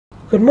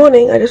Good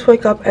morning. I just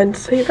woke up and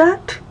see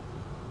that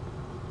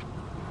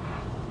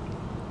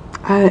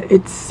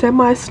it's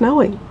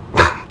semi-snowing.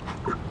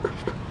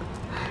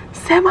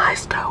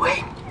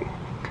 Semi-snowing.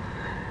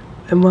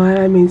 And why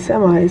I mean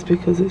semi is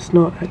because it's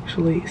not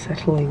actually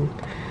settling.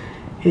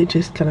 It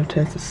just kind of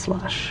turns to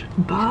slush.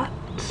 But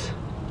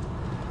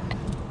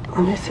let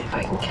me see if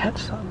I can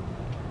catch some.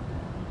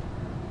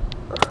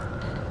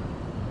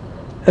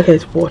 Okay,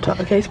 it's water.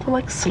 Okay, it's more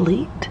like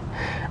sleet,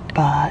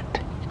 but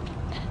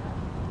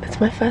it's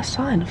my first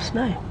sign of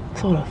snow,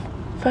 sort of.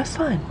 First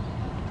sign.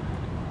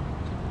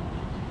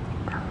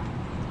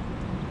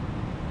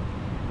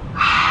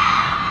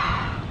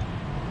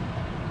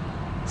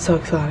 So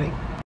exciting.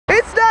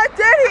 It's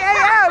 9:30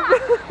 AM!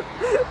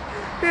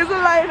 Here's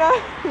Elena.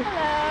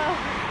 Hello.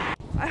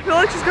 I feel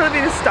like she's gonna be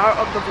the star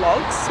of the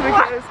vlogs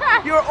because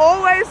you're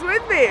always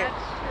with me.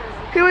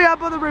 Here we are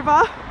by the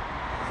river.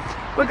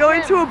 We're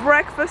going to a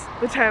breakfast.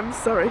 The Thames,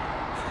 sorry.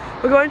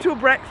 We're going to a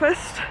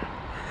breakfast.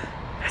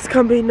 It's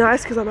gonna be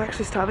nice because I'm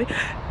actually starving.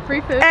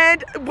 Free food.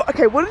 And,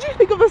 okay, what did you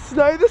think of the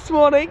snow this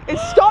morning? It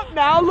stopped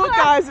now. Look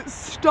guys, it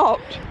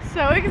stopped.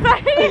 So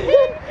exciting.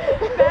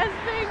 Best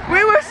thing.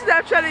 We were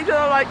Snapchatting each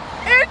other like,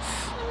 it's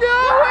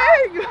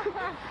snowing!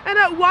 And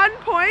at one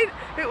point,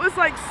 it was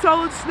like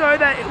solid snow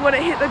that when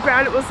it hit the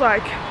ground, it was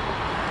like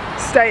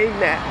staying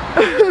there.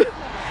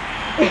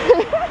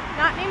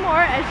 Not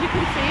anymore, as you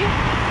can see.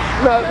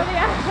 No.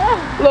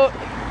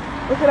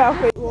 Look at our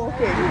feet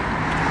walking.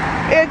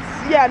 It's,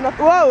 yeah,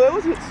 nothing. Whoa, it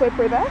was a bit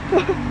slippery there.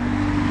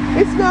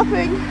 It's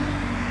nothing.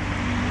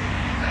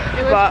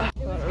 It was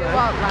good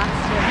while it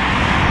lasted.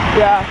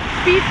 Yeah.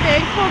 Be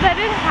thankful that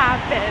it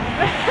happened.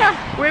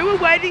 We were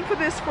waiting for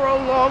this for a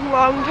long,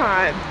 long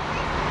time.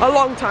 A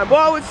long time.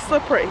 Whoa, it's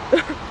slippery.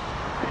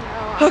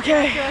 I know.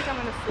 Okay. I feel like I'm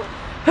gonna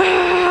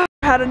slip.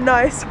 Had a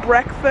nice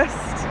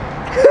breakfast.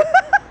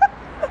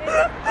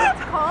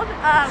 It's cold.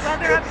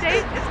 Weather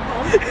update. It's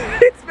cold.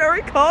 It's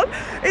very cold.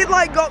 It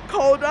like got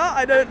colder.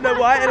 I don't know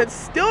why, and it's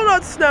still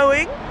not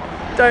snowing.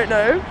 Don't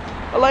know.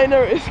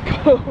 Elena is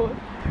cold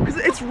because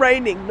it's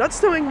raining, not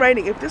snowing,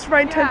 raining. If this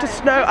rain turned to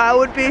snow, I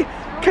would be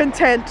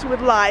content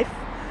with life.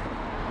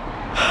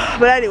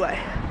 But anyway,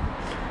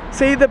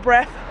 see the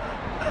breath.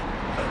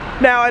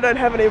 Now I don't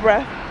have any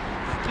breath.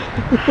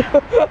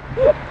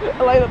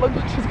 Elena looks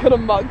like she's gonna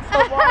mug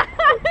someone.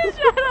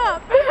 Shut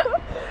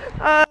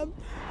up.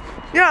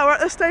 Yeah, we're at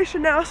the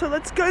station now, so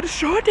let's go to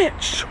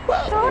Shoreditch.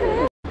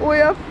 Shoreditch.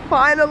 We are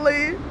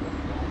finally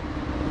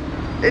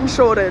in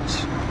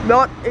Shoreditch.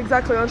 Not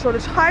exactly on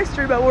Shoreditch High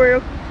Street, but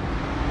we're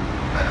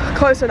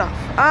close enough.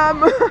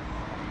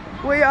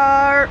 We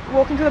are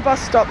walking to the bus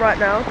stop right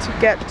now to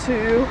get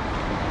to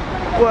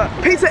what?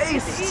 Pizza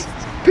East.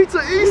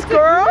 Pizza East,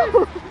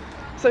 girl.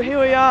 So here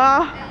we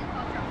are.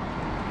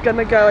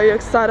 Gonna go. Are you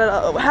excited?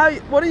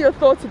 What are your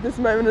thoughts at this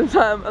moment in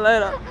time,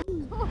 Elena?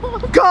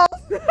 Cold.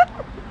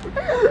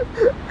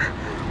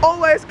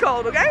 Always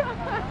cold, okay?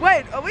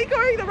 Wait, are we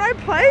going the right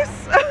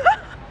place?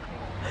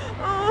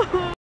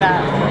 Oh.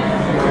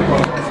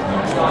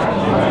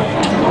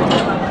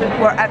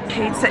 We're at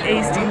Pizza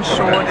East in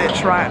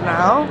Shoreditch right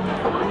now.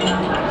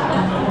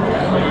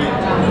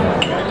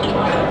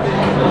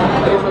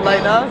 Here's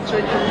Elena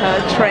drinking her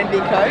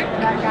trendy Coke.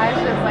 That guy's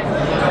just like.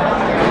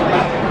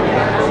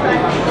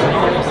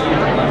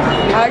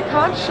 I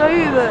can't show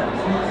you the.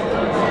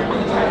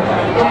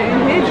 Do you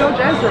hear George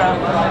Ezra?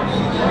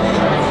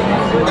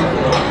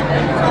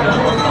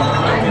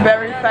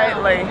 Very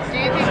faintly. Do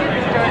you think this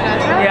is George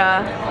Ezra?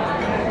 Yeah.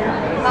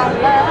 I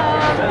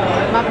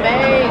love my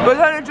babe. We're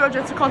going to George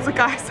Ezra concert,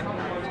 guys.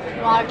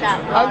 Vlog that.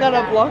 I'm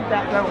gonna vlog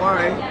that, don't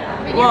worry.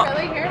 Are you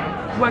really here?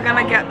 We're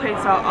gonna get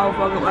pizza. I'll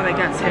vlog it when it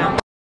gets here.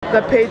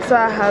 The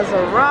pizza has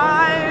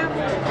arrived.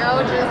 Go,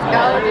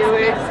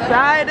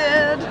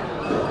 Excited.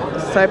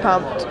 So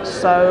pumped,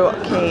 so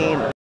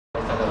keen.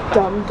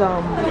 Dum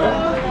dum.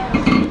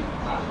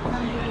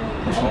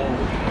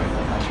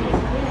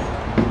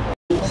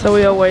 So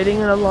we are waiting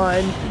in a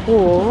line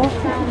for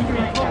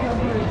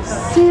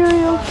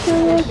Serial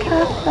Killer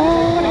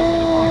Cafe.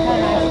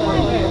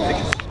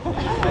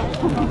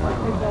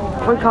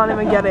 We can't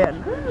even get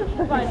in.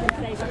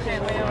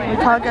 We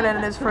can't get in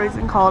and it's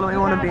freezing cold and we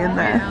want to be in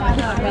there.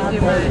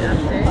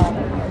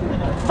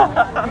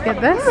 Get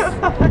this.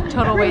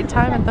 Total wait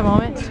time at the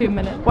moment, 2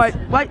 minutes. Wait.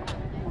 I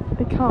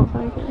can't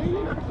make it.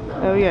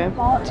 There we go.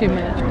 2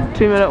 minutes.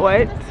 2 minute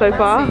wait so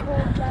far.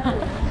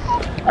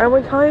 And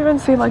we can't even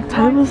see like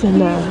tables in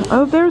there.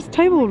 Oh, there's a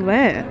table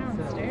there.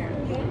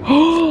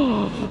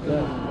 Oh,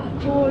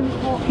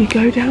 you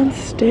go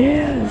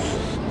downstairs.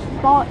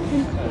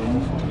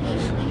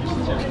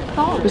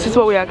 This is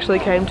what we actually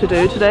came to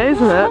do today,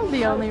 isn't it?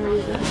 The only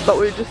reason. But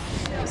we just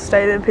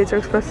stayed in Pizza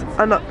Express,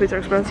 not Pizza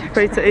Express,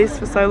 Pizza East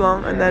for so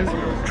long, and then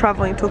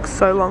travelling took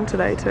so long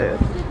today too.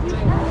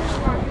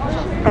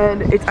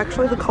 And it's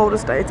actually the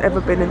coldest day it's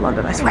ever been in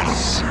London, I swear.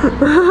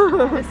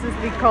 This is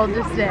the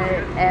coldest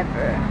day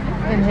ever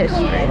in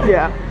history.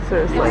 Yeah,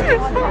 seriously.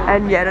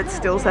 And yet it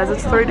still says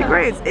it's 3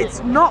 degrees.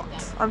 It's not.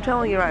 I'm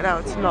telling you right now,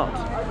 it's not.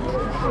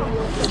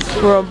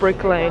 We're on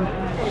Brick Lane.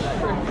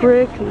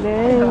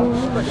 Prickling.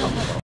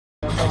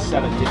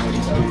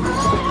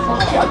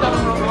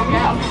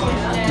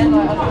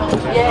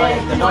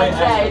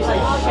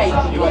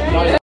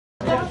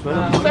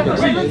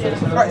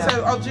 Right,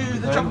 so I'll do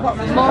the chocolate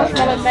one.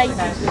 Marshmallow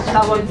bacon.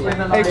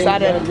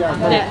 Excited.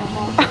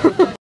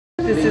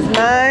 This is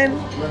mine.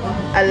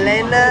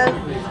 Elena's.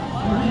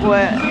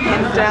 We're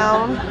in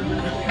down.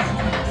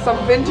 Some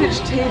vintage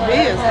TV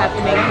is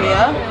happening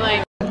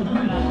here.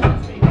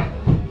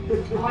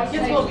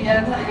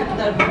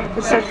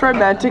 It's such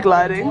romantic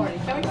lighting.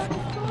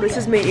 This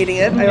is me eating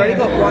it. I already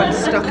got one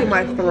stuck in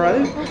my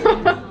throat.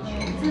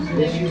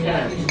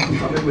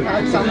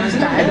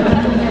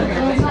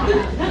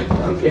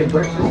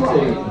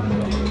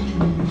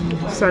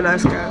 So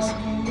nice, guys.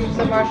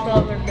 The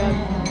marshmallows are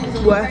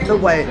good. Worth the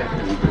wait,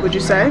 would you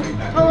say?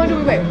 How long do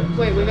we wait?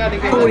 Wait, we gotta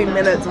get 40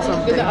 minutes or Is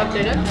something. it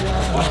updated?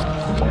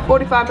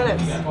 45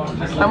 minutes.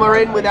 And we're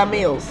in with our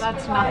meals.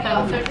 That's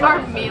nothing.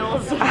 Our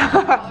meals.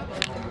 Our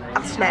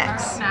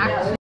snacks.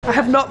 Snacks. I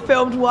have not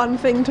filmed one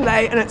thing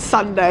today and it's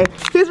Sunday.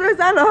 Here's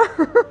Rosanna.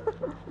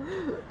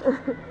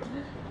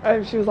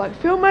 And she was like,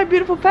 film my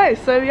beautiful face.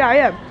 So yeah, I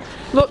am.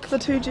 Look, the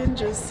two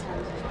gingers.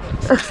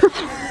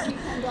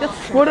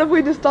 What have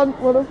we just done?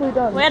 What have we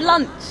done? We had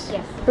lunch.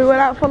 Yes. We went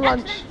out for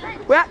lunch.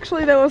 We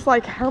actually, there was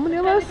like, how many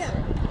of us?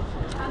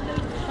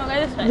 I'll go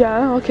this way.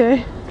 Yeah,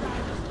 okay.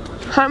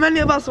 How many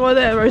of us were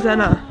there,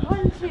 Rosanna?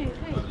 1, 2, 3,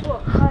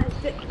 4, 5,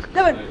 6,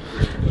 7.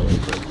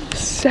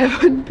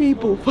 7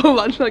 people for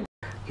lunch. Like,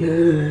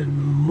 good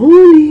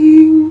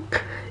morning.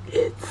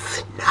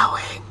 It's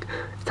snowing.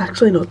 It's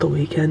actually not the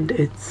weekend.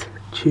 It's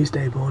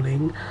Tuesday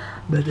morning,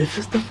 but this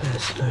is the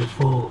first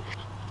snowfall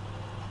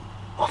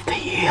of the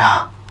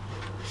year,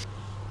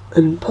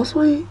 and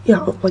possibly,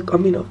 yeah, of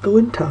the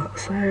winter.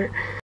 So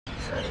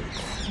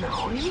it's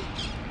snowing,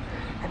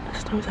 and the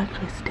snow's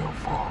actually still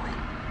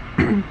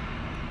falling.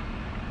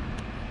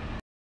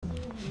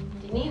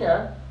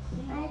 Nina?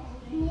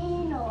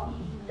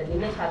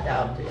 Nina's had that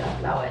up to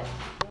allow it.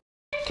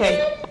 Okay,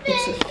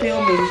 it's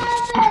filming.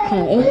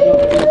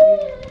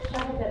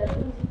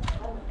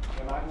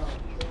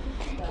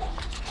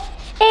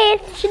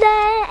 It's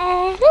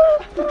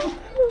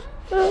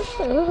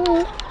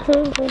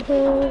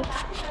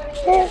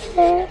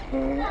there.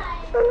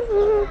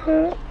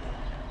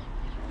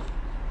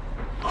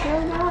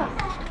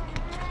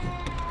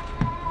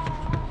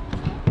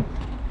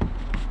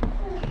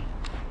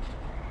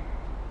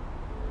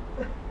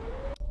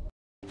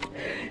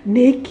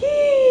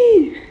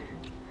 Nikki,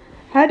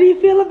 how do you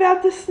feel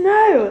about the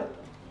snow?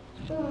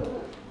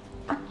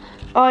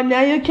 Oh,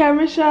 now you're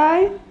camera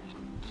shy?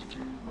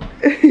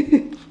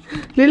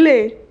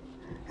 Lily,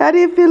 how do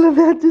you feel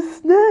about the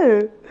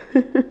snow?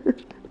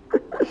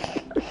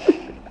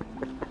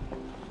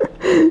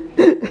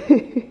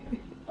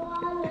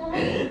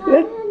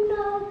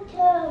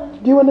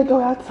 Do you want to go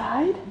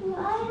outside?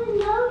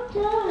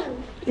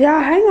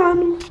 Yeah, hang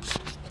on.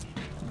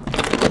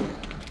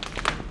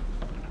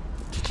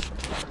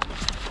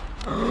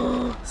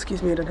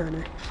 Excuse me, I don't have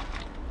any.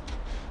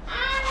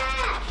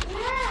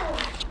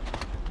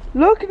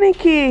 Look,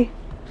 Nikki.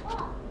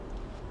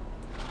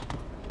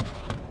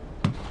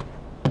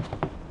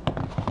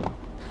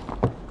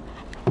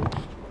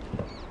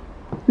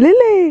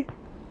 Lily,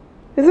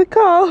 is it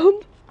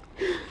cold?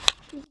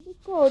 It's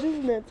cold,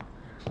 isn't it?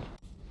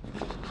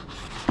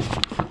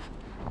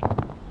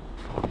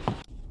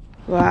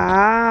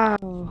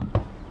 Wow,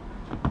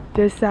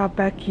 this is our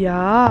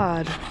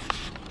backyard.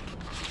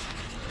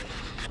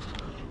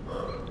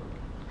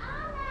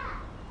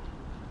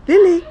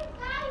 Lily,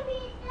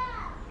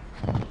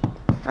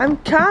 I'm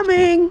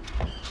coming.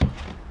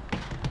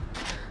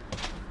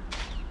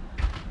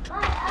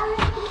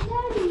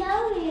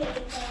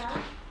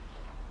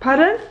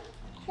 Pardon?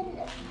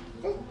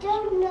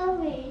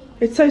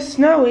 It's so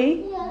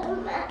snowy.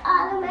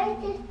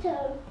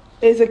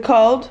 Is it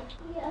cold?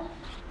 Yeah.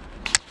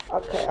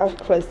 Okay, I'll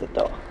close the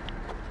door.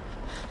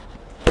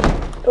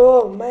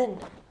 Oh man.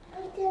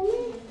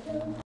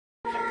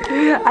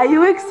 Are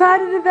you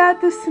excited about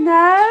the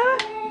snow?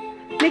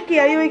 Nikki,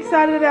 are you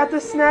excited about the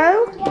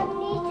snow?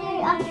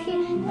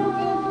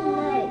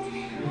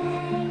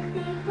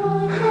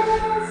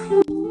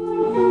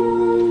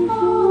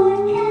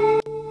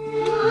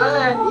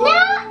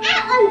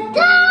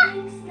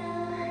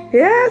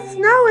 Yeah, it's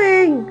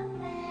snowing.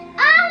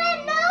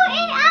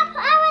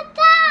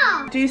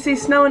 Do you see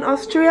snow in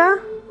Austria?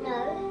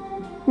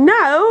 No.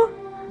 No?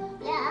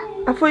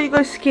 Yeah. I thought you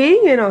go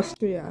skiing in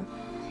Austria.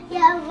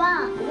 Yeah, and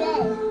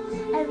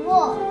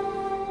what?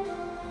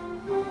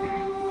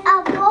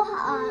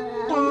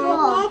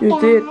 You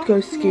did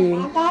go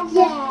skiing.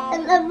 Yeah,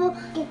 and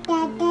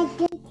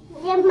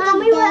yeah,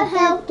 Mommy will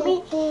help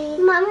me.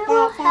 Mommy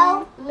will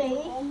help me.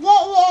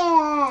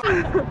 Yeah.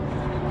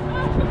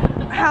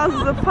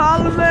 Houses of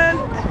Parliament.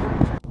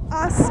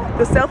 Us.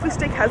 The selfie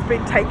stick has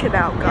been taken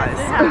out, guys.